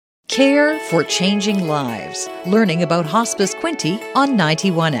Care for Changing Lives. Learning about Hospice Quinte on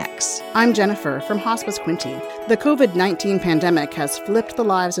 91X. I'm Jennifer from Hospice Quinte. The COVID-19 pandemic has flipped the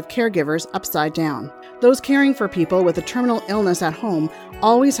lives of caregivers upside down. Those caring for people with a terminal illness at home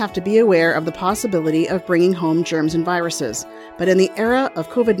always have to be aware of the possibility of bringing home germs and viruses. But in the era of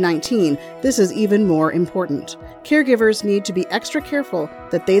COVID-19, this is even more important. Caregivers need to be extra careful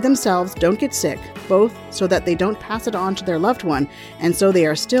that they themselves don't get sick, both so that they don't pass it on to their loved one and so they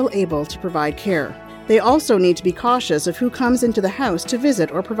are still able to provide care. They also need to be cautious of who comes into the house to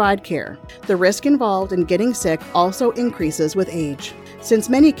visit or provide care. The risk involved in getting sick also increases with age. Since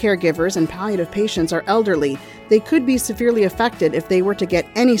many caregivers and palliative patients are elderly, they could be severely affected if they were to get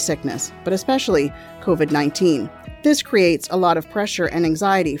any sickness, but especially COVID-19. This creates a lot of pressure and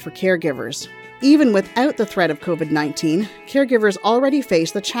anxiety for caregivers. Even without the threat of COVID-19, caregivers already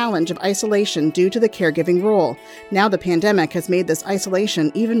face the challenge of isolation due to the caregiving role. Now the pandemic has made this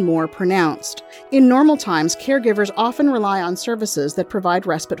isolation even more pronounced. In normal times, caregivers often rely on services that provide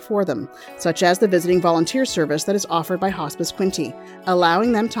respite for them, such as the visiting volunteer service that is offered by Hospice Quinte,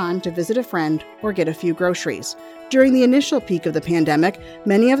 allowing them time to visit a friend or get a few groceries. During the initial peak of the pandemic,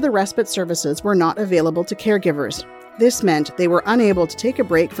 many of the respite services were not available to caregivers. This meant they were unable to take a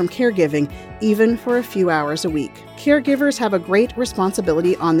break from caregiving even for a few hours a week. Caregivers have a great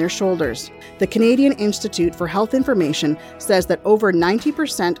responsibility on their shoulders. The Canadian Institute for Health Information says that over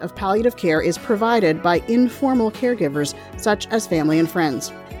 90% of palliative care is provided by informal caregivers, such as family and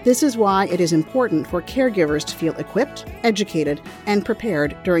friends. This is why it is important for caregivers to feel equipped, educated, and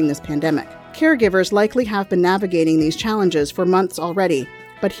prepared during this pandemic. Caregivers likely have been navigating these challenges for months already,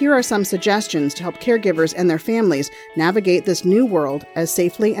 but here are some suggestions to help caregivers and their families navigate this new world as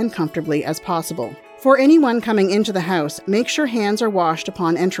safely and comfortably as possible. For anyone coming into the house, make sure hands are washed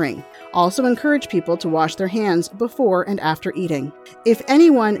upon entering. Also encourage people to wash their hands before and after eating. If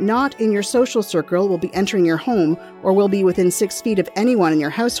anyone not in your social circle will be entering your home or will be within 6 feet of anyone in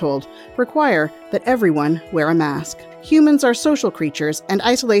your household, require that everyone wear a mask. Humans are social creatures, and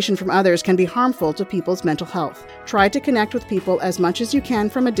isolation from others can be harmful to people's mental health. Try to connect with people as much as you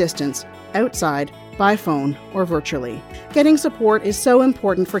can from a distance, outside, by phone, or virtually. Getting support is so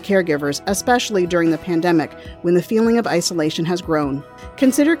important for caregivers, especially during the pandemic, when the feeling of isolation has grown.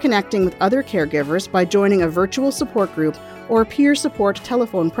 Consider connecting with other caregivers by joining a virtual support group or peer support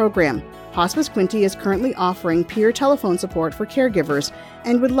telephone program. Hospice Quinte is currently offering peer telephone support for caregivers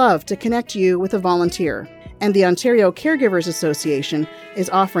and would love to connect you with a volunteer. And the Ontario Caregivers Association is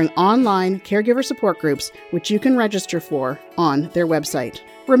offering online caregiver support groups, which you can register for on their website.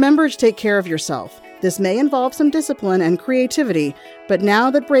 Remember to take care of yourself. This may involve some discipline and creativity, but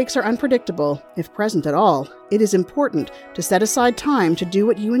now that breaks are unpredictable, if present at all, it is important to set aside time to do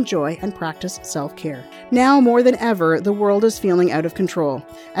what you enjoy and practice self-care. Now more than ever, the world is feeling out of control.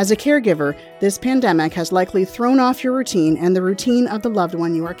 As a caregiver, this pandemic has likely thrown off your routine and the routine of the loved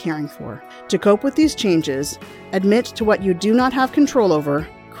one you are caring for. To cope with these changes, admit to what you do not have control over,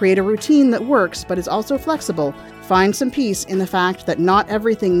 create a routine that works but is also flexible, find some peace in the fact that not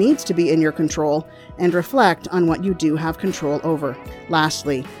everything needs to be in your control, and reflect on what you do have control over.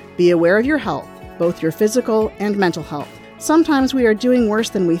 Lastly, be aware of your health, both your physical and mental health. Sometimes we are doing worse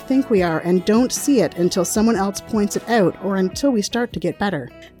than we think we are and don't see it until someone else points it out or until we start to get better.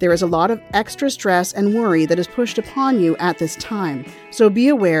 There is a lot of extra stress and worry that is pushed upon you at this time. So be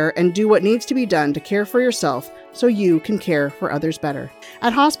aware and do what needs to be done to care for yourself so you can care for others better.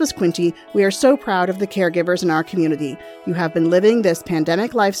 At Hospice Quinte, we are so proud of the caregivers in our community. You have been living this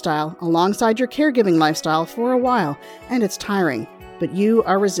pandemic lifestyle alongside your caregiving lifestyle for a while, and it's tiring, but you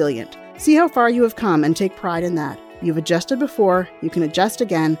are resilient. See how far you have come and take pride in that. You've adjusted before, you can adjust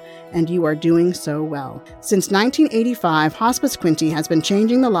again, and you are doing so well. Since 1985, Hospice Quinte has been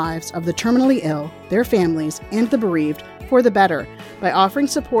changing the lives of the terminally ill, their families, and the bereaved for the better by offering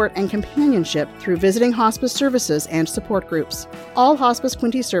support and companionship through visiting hospice services and support groups. All Hospice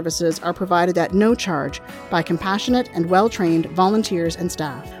Quinte services are provided at no charge by compassionate and well-trained volunteers and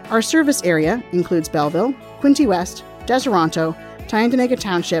staff. Our service area includes Belleville, Quinte West, Deseronto, Tyendinaga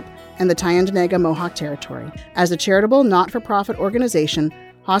Township, and the Tyendinaga Mohawk Territory. As a charitable, not-for-profit organization,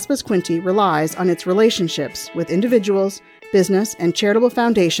 Hospice Quinte relies on its relationships with individuals, business, and charitable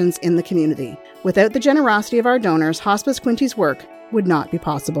foundations in the community. Without the generosity of our donors, Hospice Quinte's work would not be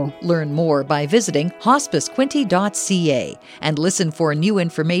possible. Learn more by visiting hospicequinte.ca and listen for new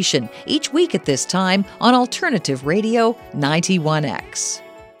information each week at this time on Alternative Radio 91X.